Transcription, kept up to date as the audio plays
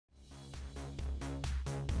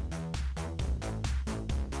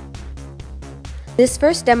This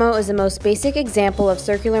first demo is the most basic example of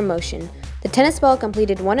circular motion. The tennis ball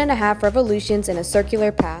completed 1.5 revolutions in a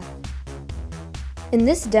circular path. In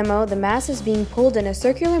this demo, the mass is being pulled in a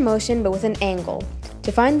circular motion but with an angle.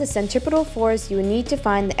 To find the centripetal force, you would need to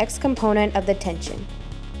find the x component of the tension.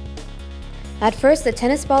 At first, the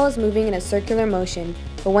tennis ball is moving in a circular motion,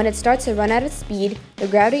 but when it starts to run out of speed, the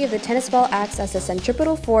gravity of the tennis ball acts as a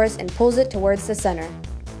centripetal force and pulls it towards the center.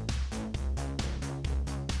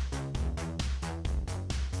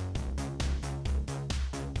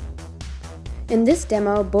 In this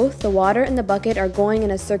demo, both the water and the bucket are going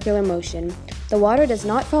in a circular motion. The water does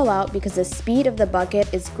not fall out because the speed of the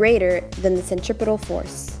bucket is greater than the centripetal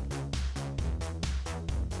force.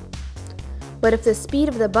 But if the speed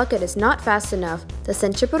of the bucket is not fast enough, the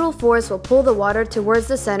centripetal force will pull the water towards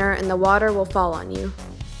the center and the water will fall on you.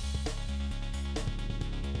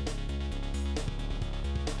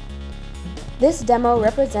 This demo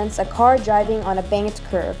represents a car driving on a banked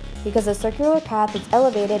curve because the circular path is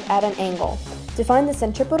elevated at an angle. To find the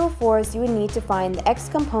centripetal force, you would need to find the x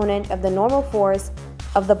component of the normal force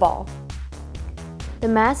of the ball. The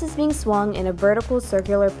mass is being swung in a vertical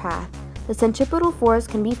circular path. The centripetal force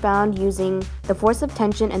can be found using the force of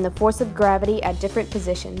tension and the force of gravity at different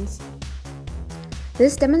positions.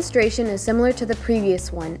 This demonstration is similar to the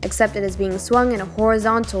previous one, except it is being swung in a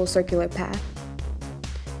horizontal circular path.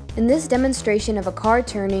 In this demonstration of a car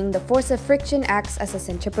turning, the force of friction acts as a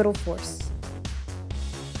centripetal force.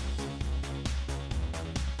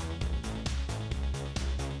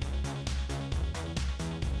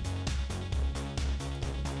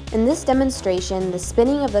 In this demonstration, the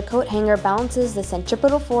spinning of the coat hanger balances the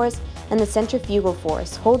centripetal force and the centrifugal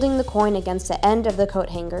force, holding the coin against the end of the coat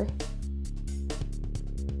hanger.